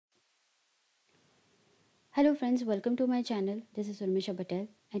Hello friends, welcome to my channel. This is Urmisha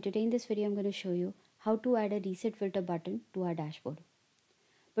and today in this video I'm going to show you how to add a reset filter button to our dashboard.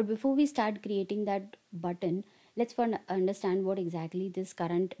 But before we start creating that button, let's first understand what exactly this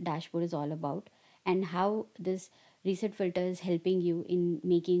current dashboard is all about and how this reset filter is helping you in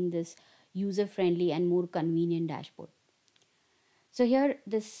making this user friendly and more convenient dashboard. So here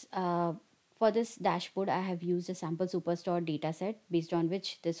for this dashboard, I have used a sample superstore dataset based on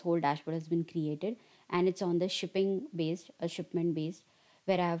which this whole dashboard has been created, and it's on the shipping based, a shipment based,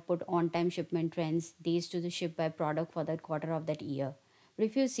 where I have put on-time shipment trends, days to the ship by product for that quarter of that year. But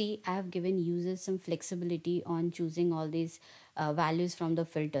if you see, I have given users some flexibility on choosing all these values from the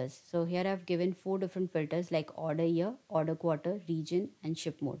filters. So here I've given 4 different filters like order year, order quarter, region, and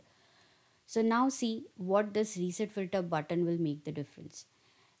ship mode. So now see what this reset filter button will make the difference.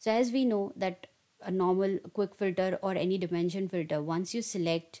 So as we know that a normal quick filter or any dimension filter, once you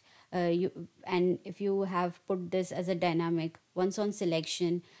select and if you have put this as a dynamic, once on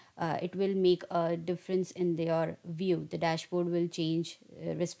selection, it will make a difference in your view. The dashboard will change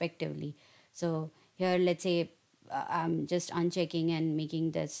respectively. So here, let's say I'm just unchecking and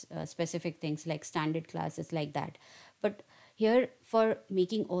making this specific things like standard classes like that. But here for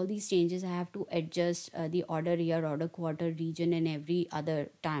making all these changes, I have to adjust the order year, order quarter, region, and every other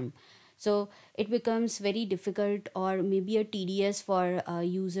time. So it becomes very difficult or maybe a tedious for a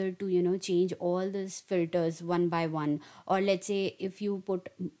user to change all these filters one by one. Or let's say if you put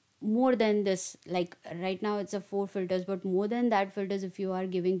more than this, like right now it's a 4 filters, but more than that filters if you are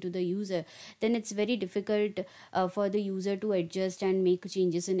giving to the user, then it's very difficult for the user to adjust and make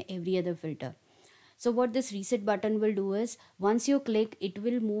changes in every other filter. So what this reset button will do is once you click, it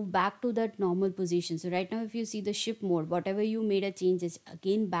will move back to that normal position. So right now, if you see the ship mode, whatever you made a change is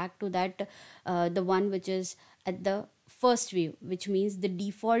again back to that, the one which is at the first view, which means the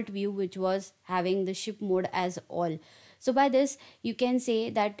default view, which was having the ship mode as all. So by this, you can say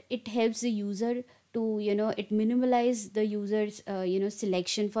that it helps the user to it minimize the user's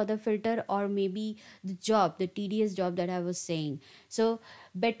selection for the filter, or maybe the tedious job that I was saying. So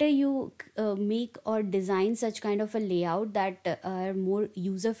better you make or design such kind of a layout that are more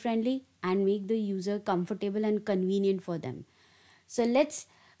user friendly and make the user comfortable and convenient for them. So let's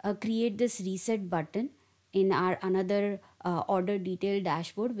create this reset button in our another order detail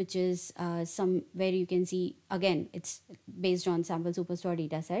dashboard, which is some where you can see again it's based on sample superstore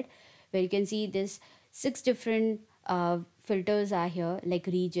dataset, where you can see this 6 different filters are here, like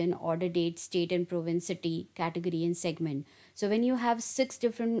region, order date, state and province, city, category, and segment. So when you have 6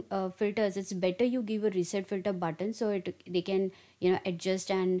 different filters, it's better you give a reset filter button so they can adjust,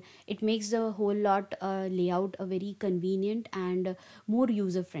 and it makes the whole lot layout a very convenient and more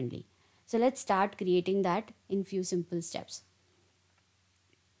user friendly. So let's start creating that in few simple steps.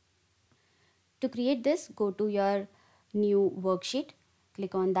 To create this, go to your new worksheet,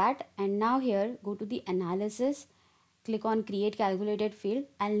 click on that, and now here go to the analysis, click on create calculated field.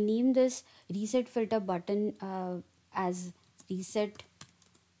 I'll name this reset filter button as reset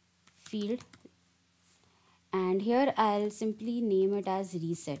field, and here I'll simply name it as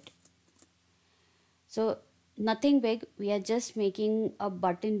reset. So nothing big, we are just making a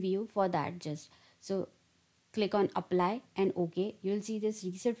button view for that. Just so click on apply and OK. You'll see this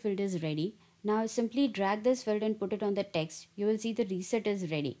reset field is ready. Now simply drag this field and put it on the text. You will see the reset is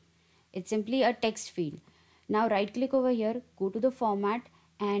ready. It's simply a text field. Now right click over here, go to the format,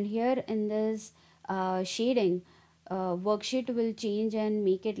 and here in this shading, worksheet will change and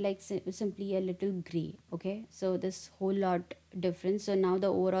make it like simply a little gray. Okay, so this whole lot difference. So now the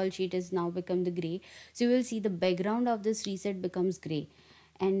overall sheet is now become the gray. So you will see the background of this reset becomes gray.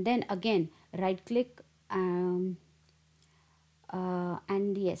 And then again right click and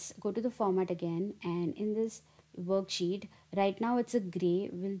yes, go to the format again, and in this worksheet right now it's a gray,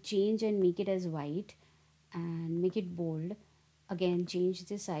 will change and make it as white and make it bold. Again change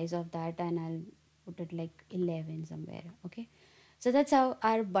the size of that, and I'll put it like 11 somewhere. Okay, so that's how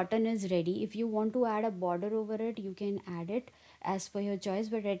our button is ready. If you want to add a border over it, you can add it as per your choice,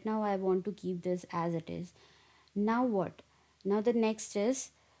 but right now I want to keep this as it is. Now what? Now the next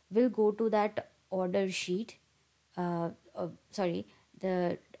is we'll go to that order sheet, sorry,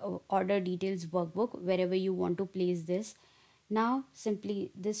 the order details workbook, wherever you want to place this. Now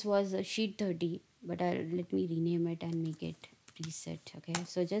simply this was a sheet 30, but let me rename it and make it reset. Okay,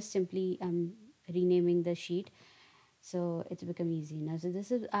 so just simply I'm renaming the sheet so it's become easy now. So this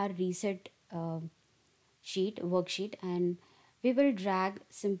is our reset sheet worksheet, and we will drag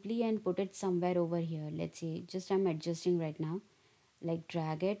simply and put it somewhere over here. Let's say just I'm adjusting right now, like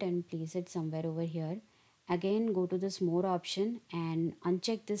drag it and place it somewhere over here. Again, go to this more option and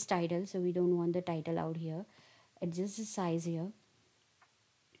uncheck this title. So we don't want the title out here. Adjust the size here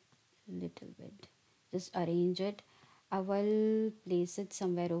a little bit. Just arrange it. I will place it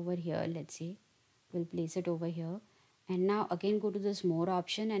somewhere over here. Let's see. We'll place it over here. And now again go to this more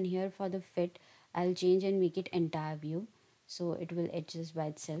option, and here for the fit, I'll change and make it entire view. So it will adjust by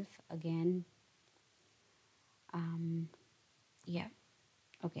itself. Again, yeah.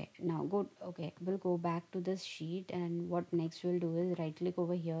 Okay, now we'll go back to this sheet, and what next we'll do is right click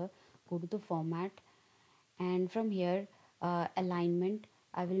over here, go to the format, and from here, alignment,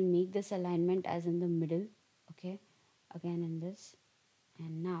 I will make this alignment as in the middle. Okay, again in this,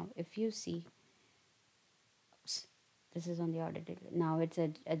 and now if you see, oops, this is on the audited, now it's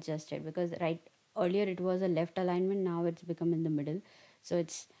adjusted, because right earlier it was a left alignment, now it's become in the middle. So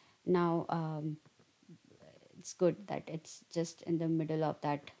it's now it's good that it's just in the middle of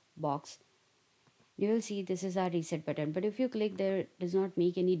that box. You will see this is our reset button, but if you click there, it does not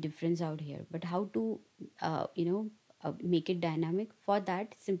make any difference out here. But how to make it dynamic? For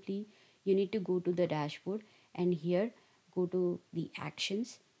that, simply you need to go to the dashboard, and here go to the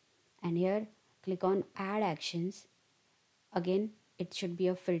actions, and here click on add actions. Again, it should be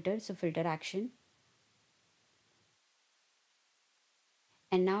a filter, so filter action.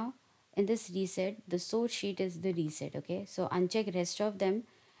 And now in this reset, the source sheet is the reset. Okay, so uncheck rest of them,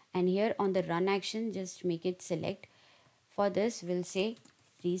 and here on the run action, just make it select. For this, we'll say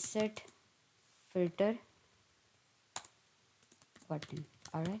reset filter button.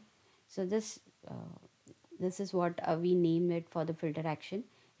 All right, so this is what we name it for the filter action,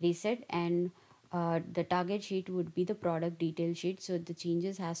 reset. And the target sheet would be the product detail sheet, so the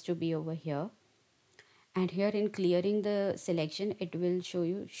changes has to be over here. And here in clearing the selection, it will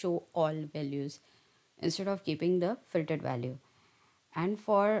show all values instead of keeping the filtered value. And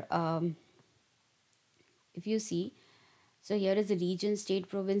for if you see, so here is the region, state,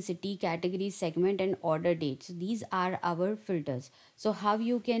 province, city, category, segment, and order date. So these are our filters. So how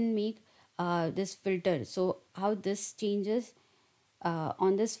you can make this filter? So how this changes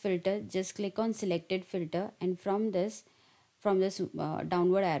on this filter? Just click on selected filter, and from this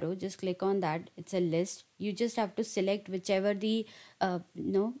downward arrow, just click on that. It's a list. You just have to select whichever the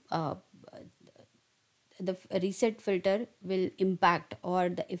reset filter will impact, or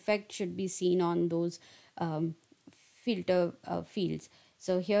the effect should be seen on those filter fields.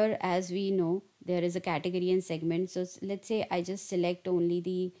 So here, as we know, there is a category and segment. So let's say I just select only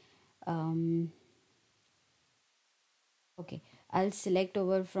the okay, I'll select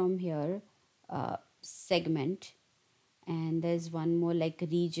over from here segment, and there's one more like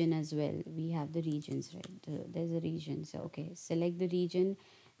region as well. We have the regions, right? There's a region. So okay, select the region.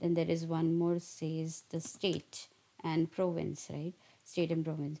 Then there is one more, says the state and province, right? State and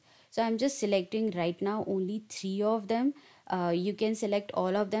province. So I'm just selecting right now only three of them. You can select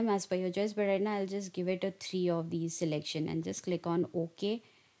all of them as per your choice, but right now I'll just give it a three of these selection, and just click on OK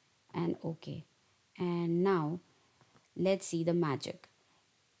and OK. And now let's see the magic.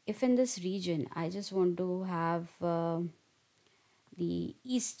 If in this region I just want to have the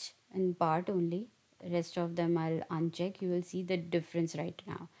east and part only, rest of them I'll uncheck, you will see the difference right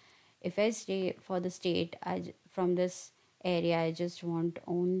now. If I stay for the state, from this area I just want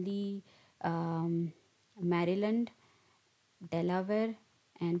only Maryland, Delaware,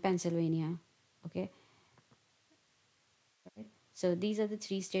 and Pennsylvania. Okay, so these are the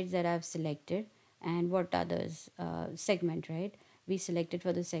three states that I've selected. And what others? Segment, right? We selected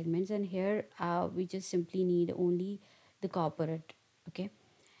for the segments, and here we just simply need only the corporate. Okay.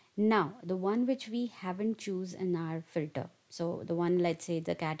 Now the one which we haven't choose in our filter. So the one, let's say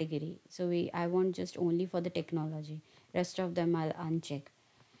the category. So I want just only for the technology. Rest of them I'll uncheck.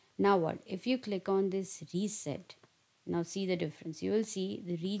 Now what? If you click on this reset, now see the difference. You will see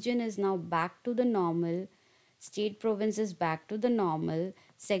the region is now back to the normal, state province is back to the normal,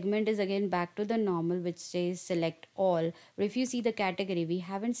 segment is again back to the normal, which says select all. But if you see the category, we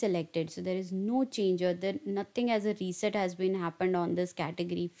haven't selected, so there is no change, or nothing as a reset has been happened on this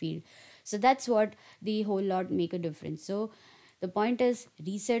category field. So that's what the whole lot make a difference. So the point is,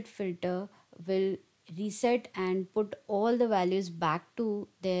 reset filter will reset and put all the values back to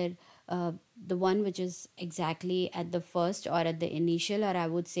their the one which is exactly at the first, or at the initial, or I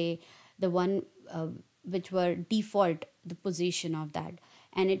would say the one which were default, the position of that.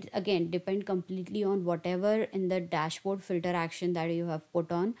 And it again depend completely on whatever in the dashboard filter action that you have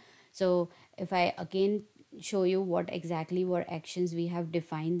put on. So if I again show you what exactly were actions we have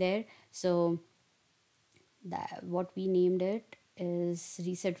defined there. So that what we named it is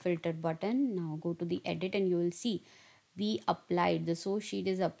reset filter button. Now go to the edit, and you will see be applied, the source sheet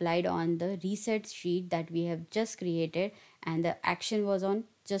is applied on the reset sheet that we have just created, and the action was on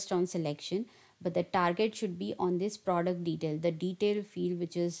just on selection, but the target should be on this product detail, the detail field,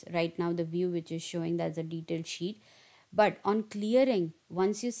 which is right now the view which is showing that's a detailed sheet. But on clearing,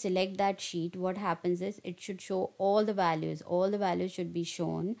 once you select that sheet, what happens is it should show all the values should be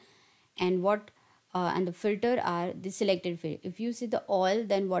shown. And what and the filter are the selected field. If you see the all,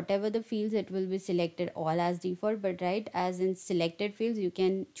 then whatever the fields, it will be selected all as default. But right, as in selected fields, you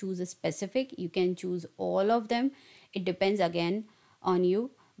can choose a specific, you can choose all of them, it depends again on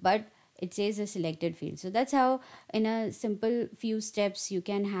you, but it says a selected field. So that's how in a simple few steps you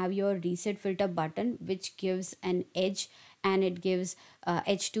can have your reset filter button, which gives an edge, and it gives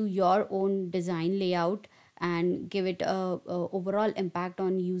edge to your own design layout, and give it a overall impact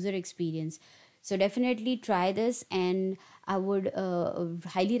on user experience. So definitely try this, and I would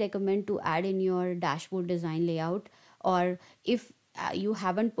highly recommend to add in your dashboard design layout. Or if you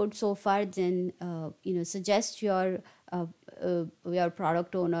haven't put so far, then suggest uh, your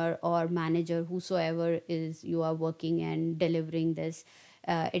product owner or manager, whosoever is you are working and delivering this.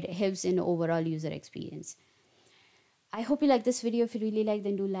 It helps in overall user experience. I hope you like this video. If you really like,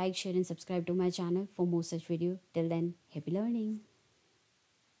 then do like, share, and subscribe to my channel for more such video. Till then, happy learning.